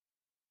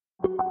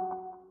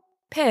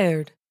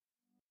Paired.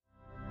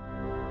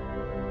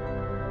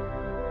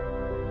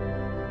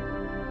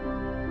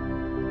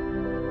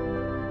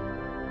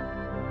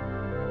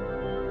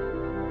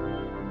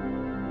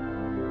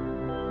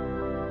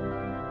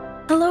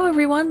 Hello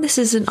everyone, this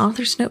is an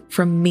author's note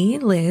from me,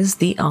 Liz,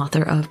 the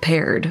author of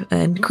Paired,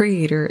 and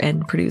creator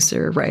and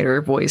producer,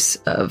 writer, voice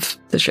of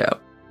the show.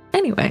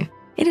 Anyway,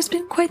 it has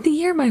been quite the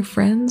year, my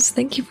friends.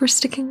 Thank you for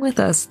sticking with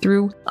us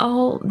through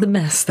all the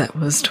mess that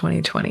was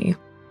 2020.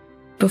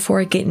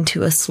 Before I get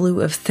into a slew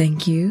of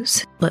thank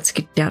yous, let's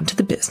get down to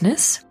the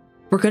business.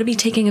 We're going to be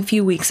taking a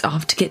few weeks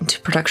off to get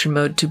into production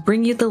mode to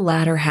bring you the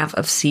latter half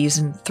of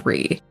Season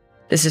 3.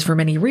 This is for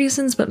many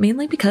reasons, but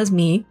mainly because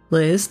me,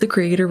 Liz, the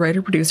creator,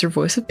 writer, producer,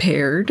 voice of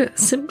Paired,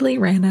 simply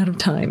ran out of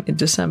time in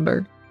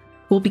December.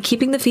 We'll be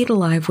keeping the feed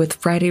alive with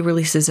Friday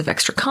releases of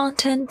extra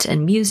content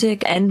and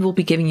music, and we'll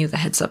be giving you the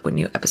heads up when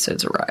new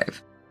episodes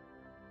arrive.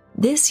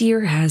 This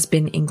year has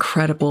been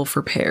incredible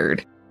for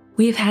Paired.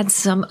 We've had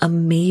some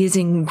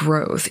amazing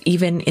growth,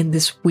 even in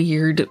this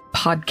weird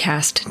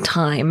podcast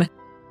time.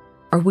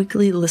 Our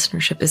weekly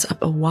listenership is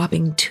up a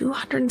whopping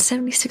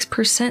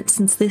 276%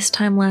 since this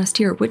time last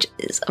year, which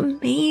is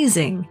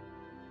amazing.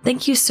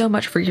 Thank you so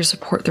much for your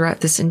support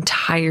throughout this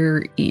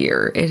entire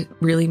year. It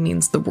really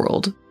means the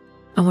world.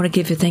 I want to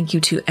give a thank you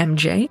to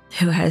MJ,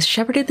 who has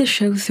shepherded the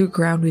show through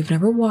ground we've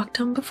never walked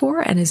on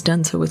before and has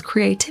done so with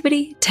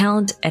creativity,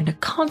 talent, and a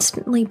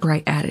constantly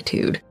bright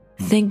attitude.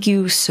 Thank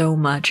you so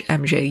much,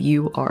 MJ.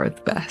 You are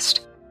the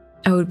best.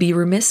 I would be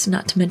remiss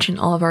not to mention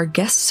all of our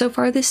guests so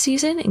far this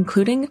season,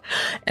 including,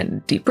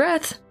 and deep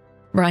breath,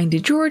 Ryan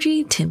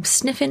DeGiorgi, Tim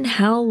Sniffen,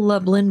 Hal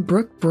Lublin,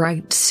 Brooke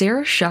Bright,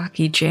 Sarah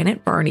Shockey,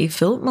 Janet Barney,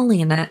 Philip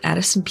Molina,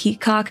 Addison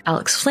Peacock,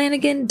 Alex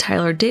Flanagan,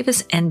 Tyler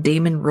Davis, and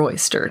Damon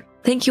Royster.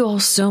 Thank you all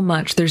so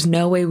much. There's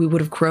no way we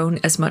would have grown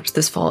as much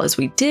this fall as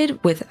we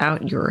did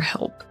without your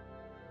help.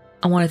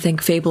 I want to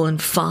thank Fable and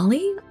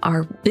Folly,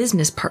 our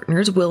business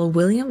partners, Will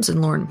Williams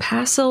and Lauren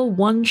Passel,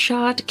 One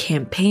Shot,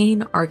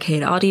 Campaign,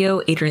 Arcade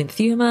Audio, Adrian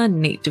Thuma,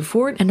 Nate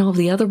Dufort, and all of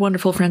the other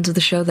wonderful friends of the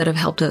show that have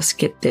helped us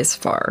get this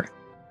far.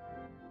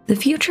 The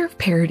future of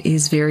Paired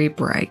is very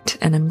bright,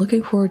 and I'm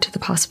looking forward to the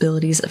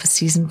possibilities of a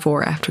Season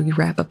 4 after we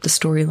wrap up the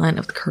storyline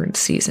of the current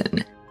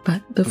season.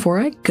 But before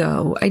I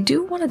go, I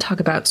do want to talk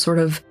about sort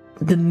of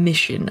the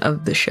mission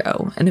of the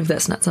show, and if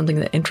that's not something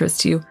that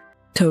interests you,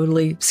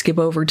 totally skip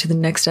over to the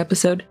next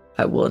episode.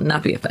 I will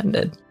not be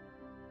offended.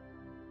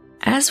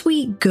 As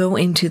we go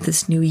into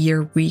this new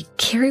year, we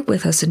carry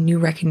with us a new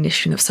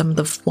recognition of some of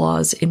the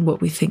flaws in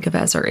what we think of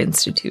as our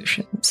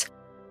institutions.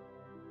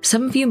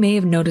 Some of you may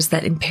have noticed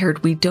that in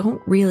Paired, we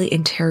don't really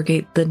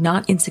interrogate the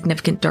not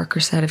insignificant darker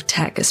side of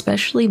tech,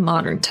 especially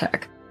modern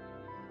tech.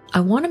 I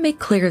want to make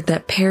clear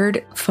that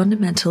Paired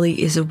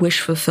fundamentally is a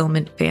wish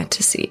fulfillment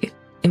fantasy,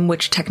 in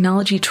which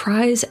technology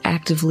tries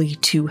actively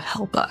to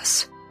help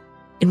us,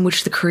 in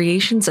which the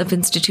creations of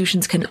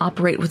institutions can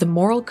operate with a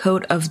moral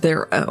code of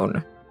their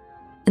own.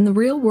 In the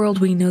real world,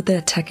 we know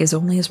that tech is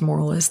only as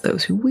moral as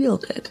those who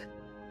wield it.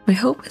 My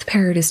hope with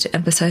Paired is to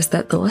emphasize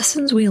that the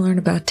lessons we learn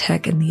about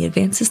tech and the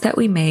advances that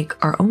we make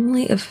are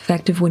only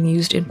effective when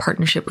used in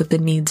partnership with the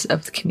needs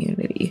of the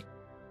community,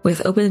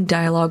 with open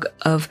dialogue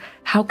of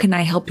how can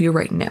I help you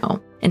right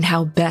now, and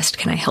how best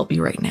can I help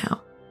you right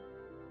now.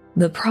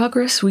 The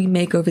progress we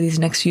make over these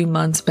next few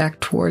months back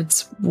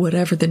towards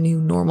whatever the new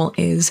normal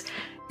is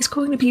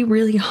going to be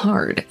really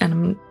hard,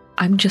 and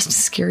I'm just as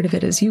scared of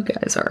it as you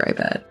guys are, I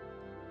bet.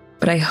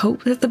 But I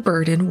hope that the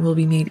burden will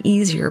be made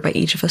easier by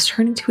each of us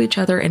turning to each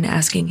other and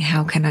asking,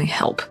 how can I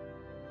help?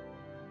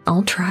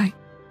 I'll try,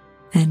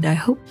 and I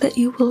hope that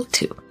you will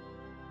too.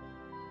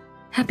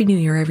 Happy New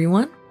Year,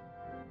 everyone.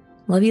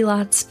 Love you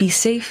lots, be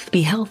safe,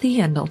 be healthy,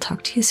 and I'll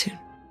talk to you soon.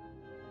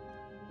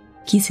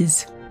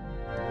 Kisses.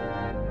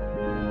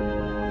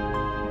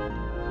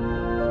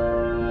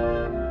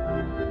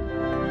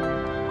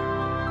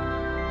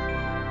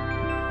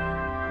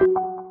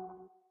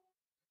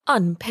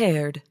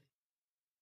 Unpaired.